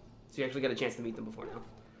 So you actually get a chance to meet them before now.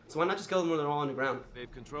 So why not just kill them when they're all on the ground?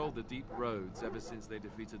 They've controlled the deep roads ever since they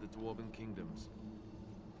defeated the Dwarven kingdoms.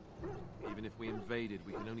 Even if we invaded,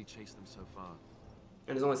 we can only chase them so far.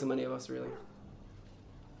 And there's only so many of us, really.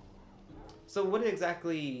 So what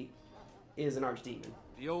exactly is an Archdemon?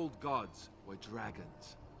 The old gods were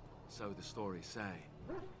dragons, so the stories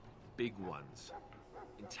say. Big ones.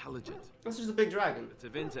 Intelligent. That's just a big dragon. The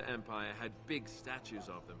Tevinter Empire had big statues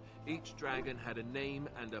of them. Each dragon had a name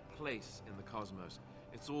and a place in the cosmos.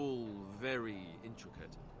 It's all very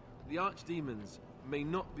intricate. The Archdemons may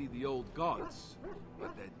not be the old gods,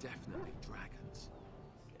 but they're definitely dragons.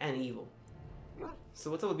 And evil.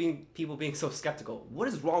 So what's up with people being so skeptical? What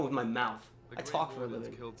is wrong with my mouth? I talk for a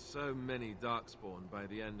living. Killed so many Darkspawn by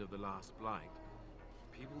the end of the last Blight.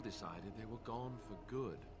 People decided they were gone for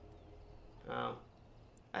good. Oh.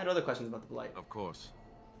 I had other questions about the Blight. Of course.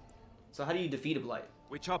 So how do you defeat a Blight?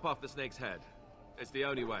 We chop off the snake's head. It's the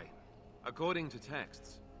only way. According to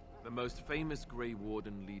texts, the most famous Grey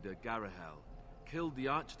Warden leader, Garahel, killed the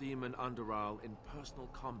Archdemon Underal in personal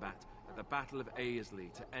combat at the Battle of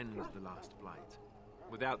Aesley to end the last Blight.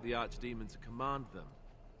 Without the Archdemon to command them,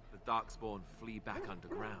 the Darkspawn flee back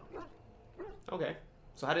underground. Okay.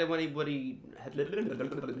 So how did anybody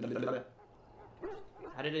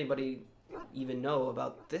even know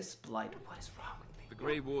about this Blight? What is wrong with me? The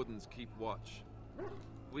Grey Wardens keep watch.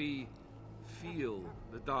 We feel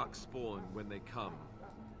the Darkspawn when they come.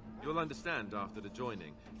 You'll understand after the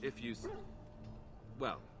joining. If you...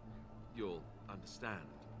 well, you'll understand.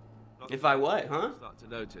 Not if I what, huh? Start to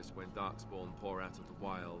notice when Darkspawn pour out of the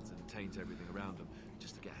wilds and taint everything around them.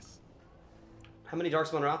 Just a guess. How many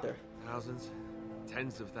Darkspawn are out there? Thousands.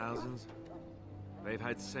 Tens of thousands. They've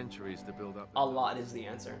had centuries to build up. A lot is the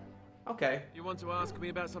answer. Okay. You want to ask me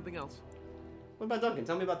about something else? What about Duncan?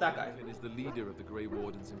 Tell me about that guy. Duncan is the leader of the Grey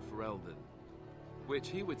Wardens in Ferelden. Which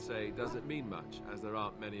he would say doesn't mean much, as there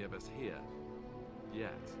aren't many of us here.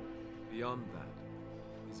 Yet, beyond that,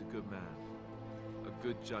 he's a good man. A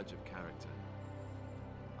good judge of character.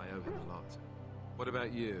 I owe him a lot. What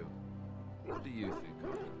about you? What do you think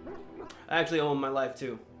of him? I actually owe him my life,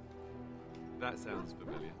 too. That sounds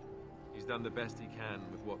familiar. He's done the best he can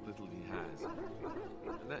with what little he has.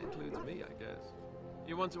 And that includes me, I guess.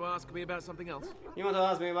 You want to ask me about something else? You want to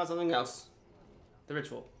ask me about something else? The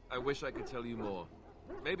ritual. I wish I could tell you more.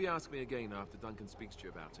 Maybe ask me again after Duncan speaks to you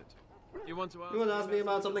about it. You want to ask me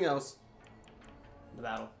about something else? The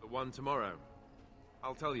battle. The one tomorrow.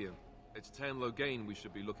 I'll tell you. It's Tern Loghain we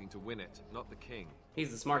should be looking to win it, not the king.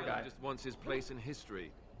 He's the smart guy. He just wants his place in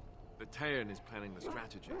history. The Tern is planning the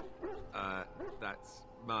strategy. That's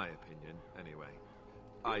my opinion, anyway.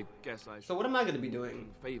 I guess I should... So what am I going to be doing?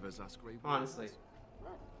 Favors us, Grey Wardens. Honestly.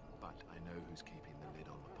 But I know who's keeping the lid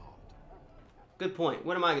on the pot. Good point.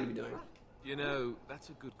 What am I going to be doing? You know, that's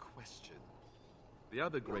a good question. The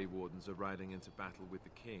other Grey Wardens are riding into battle with the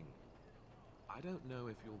king. I don't know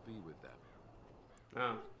if you'll be with them.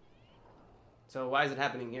 Oh. So why is it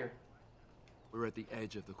happening here? We're at the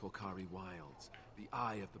edge of the Korkari Wilds, the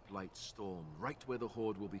eye of the Blight Storm, right where the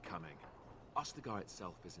Horde will be coming. Ostagar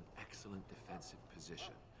itself is an excellent defensive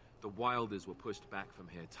position. The Wilders were pushed back from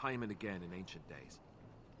here time and again in ancient days.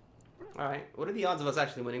 Alright, what are the odds of us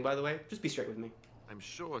actually winning, by the way? Just be straight with me. I'm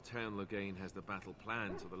sure Tern Loghain has the battle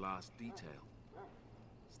planned to the last detail.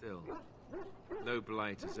 Still, no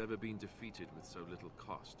Blight has ever been defeated with so little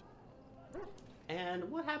cost. And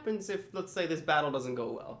what happens if, let's say, this battle doesn't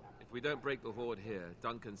go well? If we don't break the Horde here,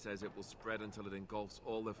 Duncan says it will spread until it engulfs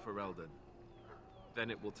all of Ferelden. Then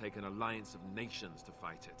it will take an alliance of nations to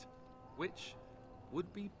fight it. Which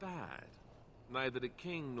would be bad. Neither the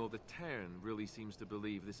king nor the Tern really seems to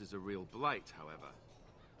believe this is a real Blight, however.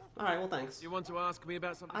 Alright, well thanks. You want to ask me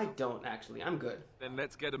about something I else? don't, actually. I'm good. Then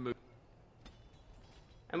let's get a move.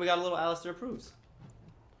 And we got a little Alistair approves.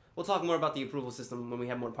 We'll talk more about the approval system when we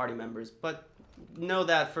have more party members, but know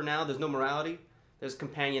that for now, there's no morality. There's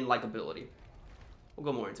companion likability. We'll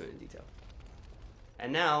go more into it in detail.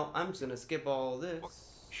 And now, I'm just going to skip all this.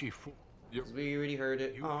 Because we already heard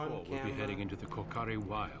it on camera. We'll be heading into the Korkari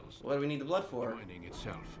Wilds. What do we need the blood for? Joining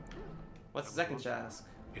itself. What's the second task?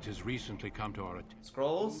 It has recently come to our attention.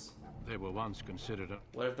 Scrolls? They were once considered a...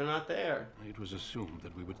 What if they're not there? It was assumed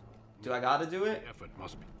that we would... Do I gotta do it? The effort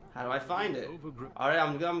must be... How do I find it? Alright,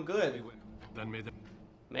 I'm good. Then may the...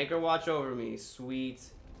 Make her watch over me. Sweet.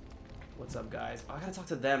 What's up, guys? Oh, I gotta talk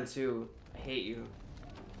to them, too. I hate you.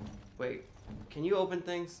 Wait. Can you open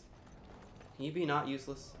things? Can you be not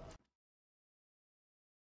useless?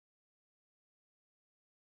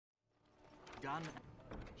 Done.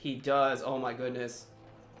 He does. Oh my goodness.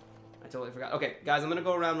 I totally forgot. Okay, guys, I'm gonna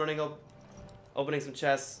go around running up, opening some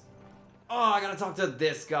chests. Oh, I gotta talk to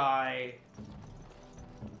this guy.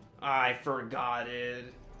 I forgot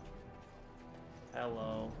it.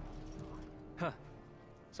 Hello. Huh.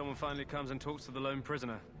 Someone finally comes and talks to the lone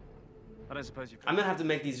prisoner. I don't suppose you... I'm gonna have to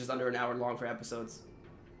make these just under an hour long for episodes.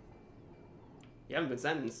 You haven't been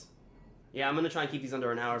sentenced. Yeah, I'm gonna try and keep these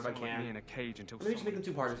under an hour if I can. Me in a cage until maybe just make them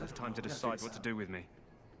 2 parts. It's time to decide what to do with me.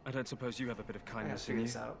 I don't suppose you have a bit of kindness in you.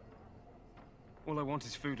 All I want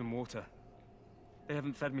is food and water. They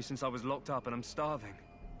haven't fed me since I was locked up and I'm starving.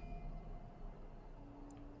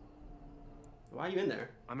 Why are you in there?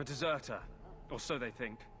 I'm a deserter. Or so they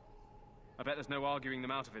think. I bet there's no arguing them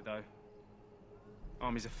out of it, though.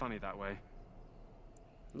 Armies are funny that way.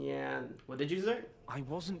 Yeah. What did you desert? I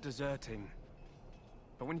wasn't deserting.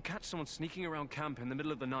 But when you catch someone sneaking around camp in the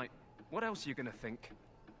middle of the night, what else are you gonna think?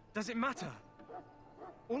 Does it matter?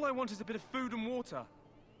 All I want is a bit of food and water.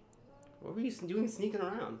 What were you doing sneaking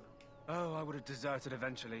around? Oh, I would have deserted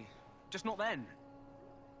eventually. Just not then.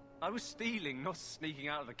 I was stealing, not sneaking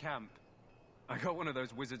out of the camp. I got one of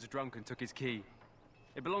those wizards drunk and took his key.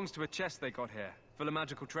 It belongs to a chest they got here, full of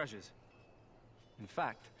magical treasures. In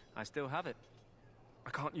fact, I still have it.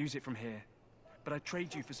 I can't use it from here, but I'd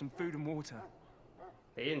trade you for some food and water.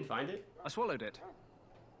 They didn't find it? I swallowed it.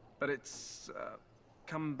 But it's,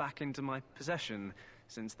 come back into my possession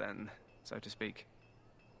since then, so to speak.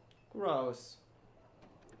 Gross.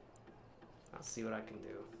 I'll see what I can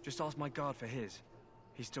do. Just ask my guard for his.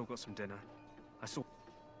 He's still got some dinner. I saw...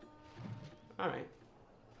 Alright.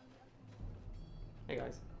 Hey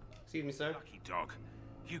guys. Excuse me, sir. Lucky dog.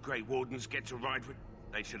 You Grey Wardens get to ride with...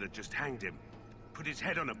 They should have just hanged him. Put his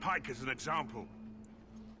head on a pike as an example.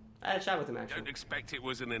 I had a chat with him, actually. Don't expect it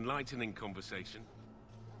was an enlightening conversation.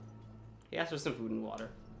 He asked for some food and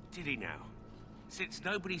water. Did he now? Since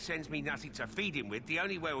nobody sends me nothing to feed him with, the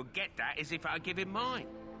only way we'll get that is if I give him mine.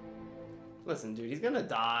 Listen, dude, he's gonna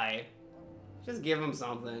die. Just give him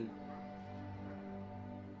something.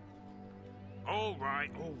 All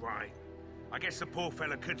right, all right. I guess the poor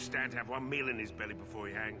fella could stand to have one meal in his belly before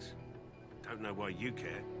he hangs. Don't know why you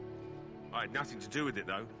care. I had nothing to do with it,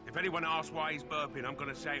 though. If anyone asks why he's burping, I'm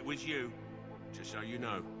gonna say it was you. Just so you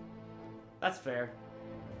know. That's fair.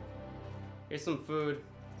 Here's some food.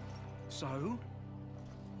 So?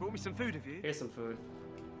 Brought me some food, have you? Here's some food.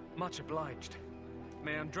 Much obliged.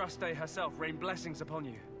 May Andraste herself rain blessings upon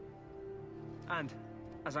you. And,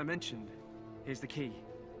 as I mentioned, here's the key.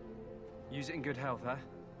 Use it in good health, huh?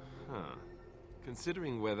 Huh.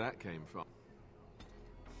 Considering where that came from.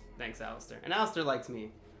 Thanks, Alistair. And Alistair liked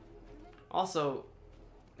me. Also,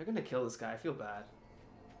 they're gonna kill this guy. I feel bad.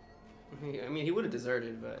 I mean, he would have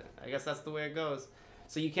deserted, but I guess that's the way it goes.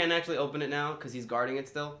 So you can't actually open it now because he's guarding it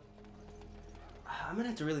still? I'm gonna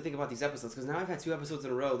have to really think about these episodes because now I've had 2 episodes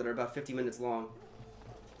in a row that are about 50 minutes long.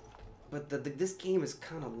 But this game is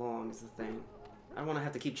kind of long, is the thing. I don't want to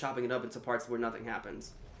have to keep chopping it up into parts where nothing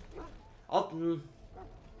happens.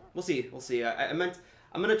 We'll see. We'll see. I'm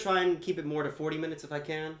gonna try and keep it more to 40 minutes if I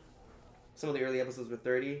can. Some of the early episodes were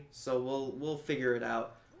 30, so we'll figure it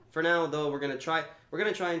out. For now, though, we're gonna try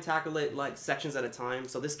and tackle it like sections at a time.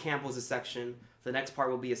 So this camp was a section. The next part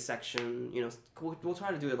will be a section. You know, we'll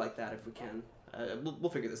try to do it like that if we can. We'll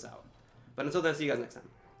figure this out. But until then, see you guys next time.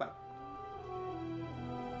 Bye.